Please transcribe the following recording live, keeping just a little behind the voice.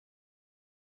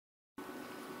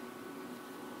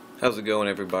How's it going,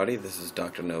 everybody? This is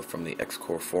Dr. No from the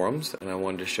X-Core forums, and I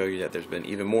wanted to show you that there's been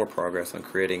even more progress on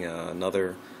creating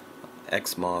another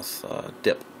XMOS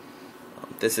Dip.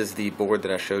 This is the board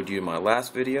that I showed you in my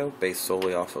last video, based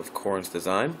solely off of Corin's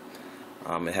design.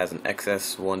 It has an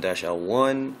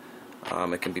XS1-L1.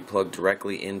 It can be plugged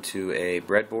directly into a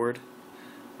breadboard.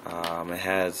 It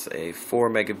has a 4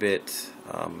 megabit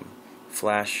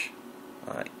flash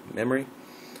memory,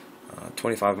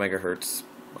 25 megahertz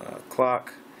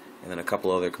clock, and then a couple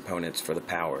other components for the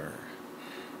power,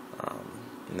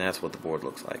 and that's what the board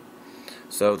looks like.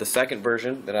 So the second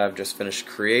version that I've just finished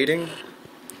creating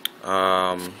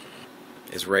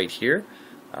is right here.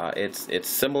 It's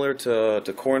similar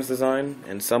to Corin's design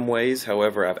in some ways.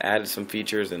 However, I've added some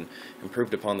features and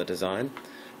improved upon the design.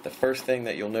 The first thing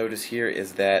that you'll notice here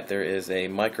is that there is a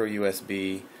micro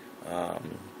USB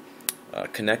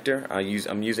connector.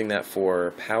 I'm using that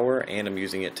for power, and I'm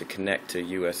using it to connect to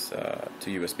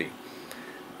USB.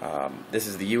 This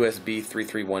is the USB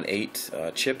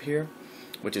 3318 chip here,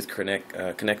 which is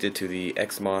connected to the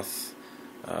XMOS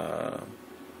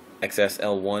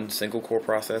XSL1 single core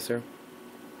processor.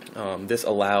 This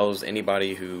allows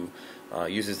anybody who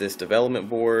uses this development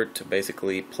board to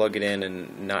basically plug it in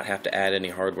and not have to add any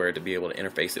hardware to be able to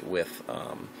interface it with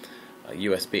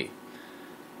USB.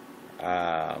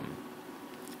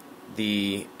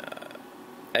 The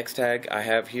X-Tag I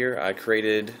have here, I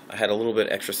had a little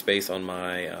bit extra space on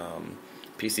my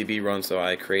PCB run, so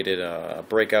I created a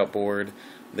breakout board.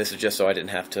 This is just so I didn't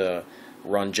have to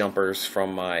run jumpers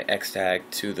from my X-Tag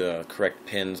to the correct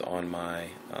pins on my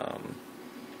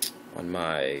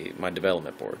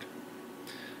development board.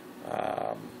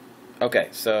 Okay,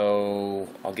 so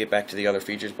I'll get back to the other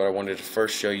features, but I wanted to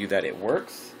first show you that it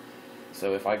works.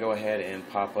 So if I go ahead and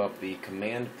pop up the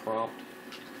command prompt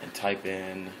and type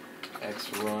in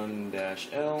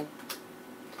xrun-l,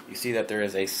 you see that there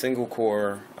is a single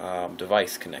core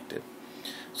device connected.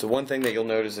 So one thing that you'll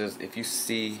notice is if you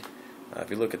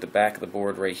look at the back of the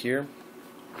board right here,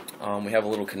 we have a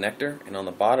little connector, and on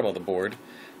the bottom of the board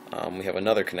we have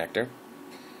another connector.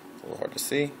 It's a little hard to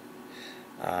see.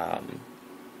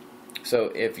 So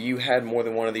if you had more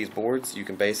than one of these boards, you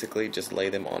can basically just lay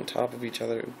them on top of each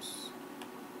other. Oops.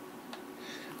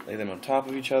 Lay them on top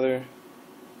of each other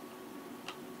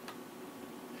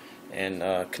and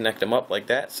connect them up like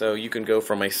that, so you can go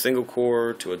from a single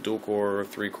core to a dual core,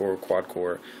 3-core, quad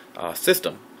core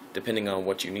system, depending on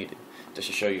what you needed. Just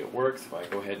to show you it works, if I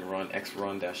go ahead and run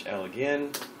xrun-l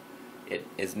again,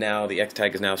 the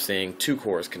X-Tag is now seeing 2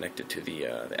 cores connected to the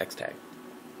X-Tag.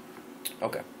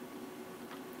 Okay,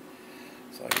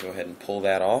 so I can go ahead and pull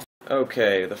that off.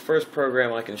 Okay, the first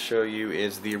program I can show you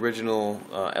is the original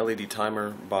LED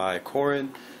timer by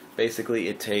Corin. Basically,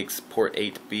 it takes port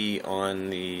 8B on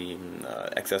the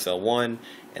XSL1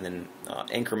 and then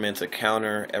increments a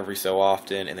counter every so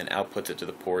often and then outputs it to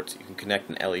the ports. You can connect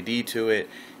an LED to it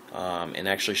and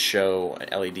actually show an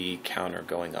LED counter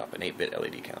going up, an 8-bit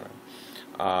LED counter.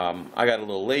 I got a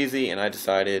little lazy and I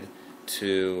decided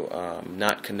to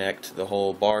not connect the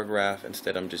whole bar graph.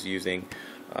 Instead, I'm just using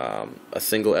a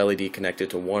single LED connected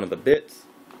to one of the bits.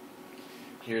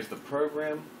 Here's the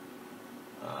program.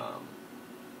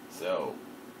 So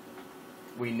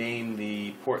we name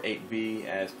the port 8B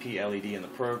as PLED in the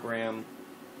program.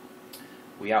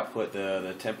 We output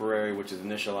the temporary, which is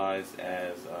initialized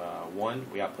as 1.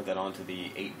 We output that onto the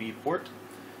 8B port.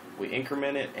 We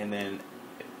increment it, and then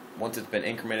once it's been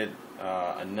incremented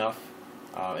enough,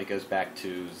 it goes back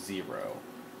to 0.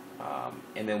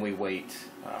 And then we wait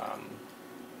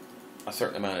a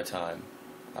certain amount of time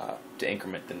to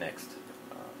increment to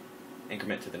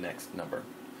the next number.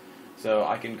 So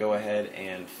I can go ahead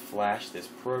and flash this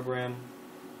program,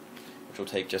 which will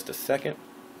take just a second.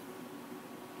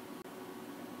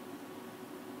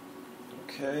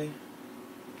 Okay.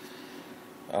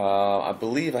 I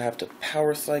believe I have to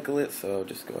power cycle it, so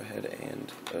just go ahead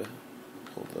and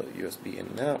pull the USB in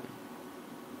and out.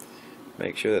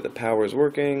 Make sure that the power is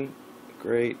working.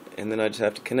 Great. And then I just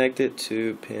have to connect it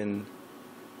to pin.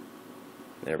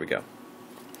 There we go.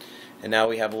 And now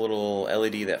we have a little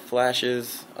LED that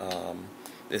flashes.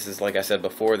 This is, like I said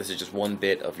before, this is just 1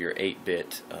 bit of your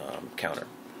 8-bit counter.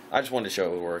 I just wanted to show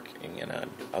it would work, and I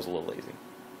was a little lazy.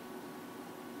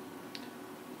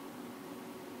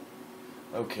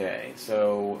 Okay,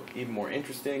 so even more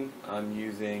interesting, I'm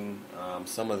using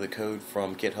some of the code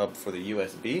from GitHub for the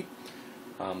USB.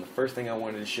 The first thing I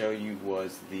wanted to show you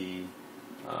was the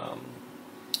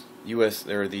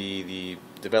the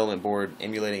development board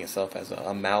emulating itself as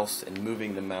a mouse and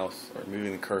moving the mouse, or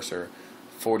moving the cursor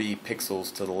 40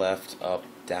 pixels to the left, up,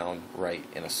 down, right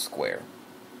in a square.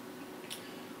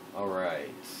 Alright.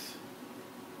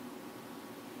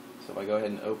 So if I go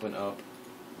ahead and open up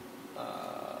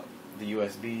the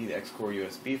USB, the X-Core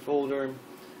USB folder,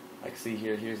 I can see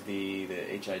here, here's the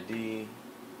HID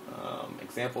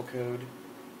example code.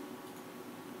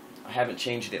 I haven't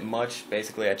changed it much.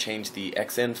 Basically, I changed the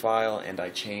XN file, and I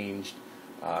changed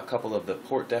a couple of the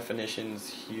port definitions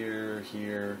here.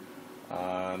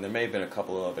 There may have been a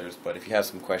couple of others, but if you have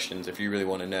some questions, if you really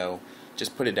want to know,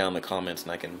 just put it down in the comments,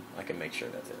 and I can make sure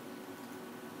that's it.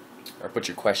 Or put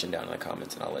your question down in the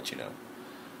comments, and I'll let you know.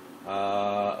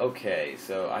 Okay,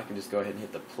 so I can just go ahead and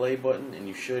hit the play button, and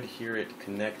you should hear it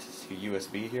connect to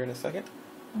USB here in a second.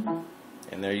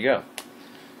 And there you go.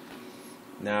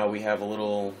 Now we have a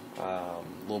little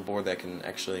board that can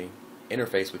actually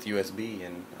interface with USB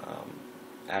and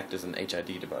act as an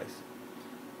HID device.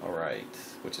 Alright,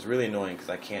 which is really annoying because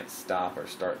I can't stop or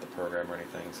start the program or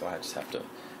anything, so I just have to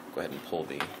go ahead and pull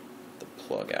the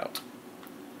plug out.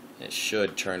 And it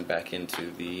should turn back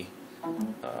into the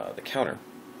counter.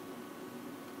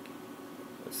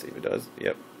 Let's see if it does.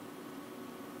 Yep.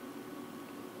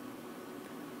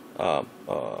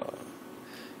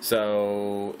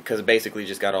 So, because it basically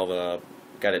just got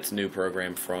got its new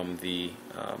program from the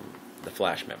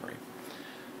flash memory,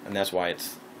 and that's why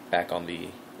it's back on the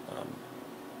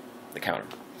counter.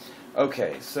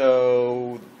 Okay,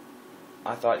 so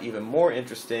I thought even more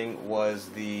interesting was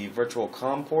the virtual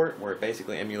COM port, where it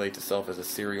basically emulates itself as a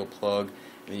serial plug,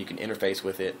 and then you can interface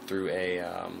with it through a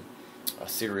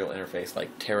serial interface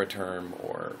like TerraTerm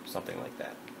or something like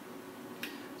that.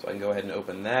 So I can go ahead and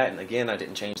open that, and again, I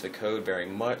didn't change the code very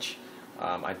much.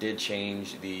 I did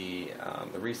change the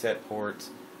reset port,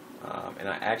 and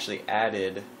I actually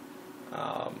added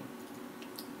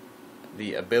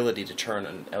the ability to turn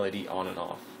an LED on and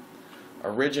off.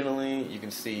 Originally, you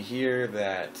can see here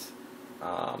that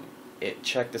it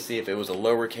checked to see if it was a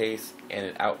lowercase, and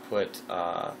it output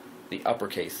the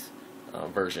uppercase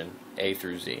version, A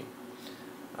through Z.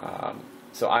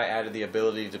 So I added the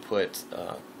ability to put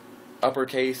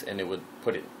uppercase, and it would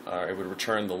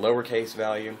return the lowercase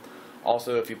value.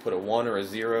 Also, if you put a 1 or a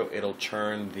 0, it'll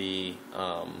turn the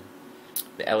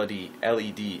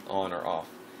LED on or off.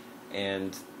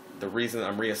 And the reason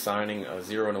I'm reassigning a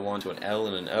 0 and a 1 to an L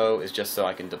and an O is just so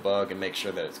I can debug and make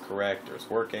sure that it's correct or it's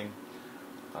working,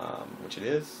 which it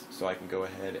is. So I can go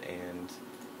ahead and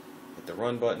hit the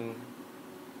run button.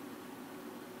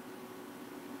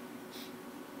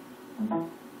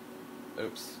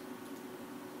 Oops,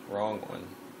 wrong one.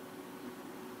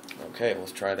 Okay,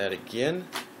 let's try that again.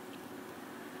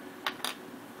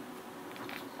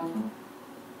 Alright,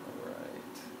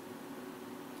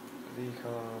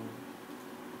 VCOM,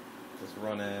 just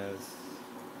run as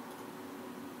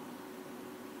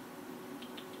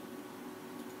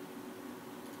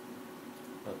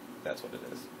that's what it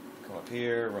is. Come up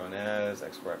here, run as,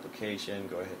 export application,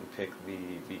 go ahead and pick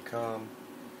the VCOM.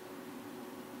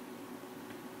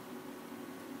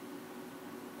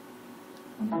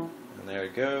 And there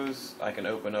it goes. I can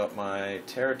open up my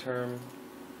TerraTerm.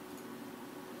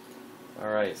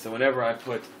 Alright, so whenever I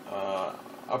put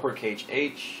uppercase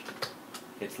H,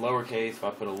 it's lowercase. If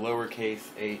I put a lowercase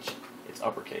h, it's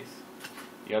uppercase.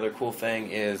 The other cool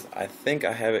thing is I think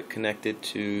I have it connected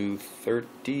to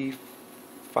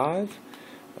 35.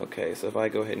 Okay, so if I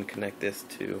go ahead and connect this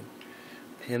to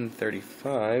pin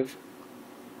 35,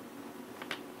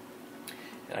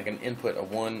 and I can input a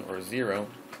 1 or a 0,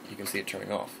 you can see it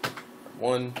turning off.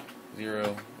 1,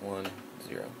 0, 1,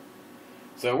 0.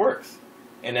 So it works.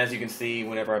 And as you can see,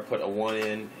 whenever I put a 1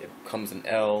 in, it becomes an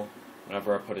L.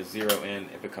 Whenever I put a 0 in,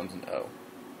 it becomes an O.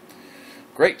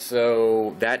 Great,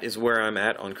 so that is where I'm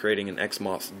at on creating an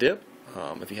XMOS dip.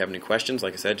 If you have any questions,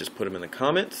 like I said, just put them in the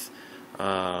comments.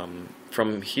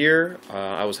 From here,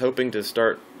 I was hoping to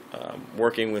start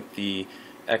working with the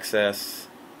XS-S1,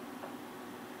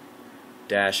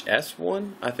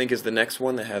 I think is the next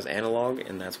one that has analog,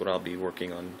 and that's what I'll be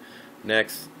working on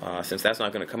next. Since that's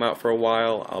not going to come out for a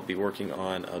while, I'll be working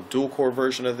on a dual core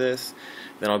version of this.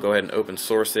 Then I'll go ahead and open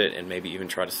source it and maybe even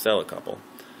try to sell a couple.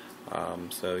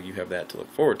 So you have that to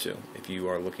look forward to if you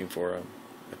are looking for a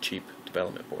cheap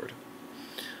development board.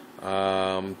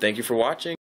 Thank you for watching.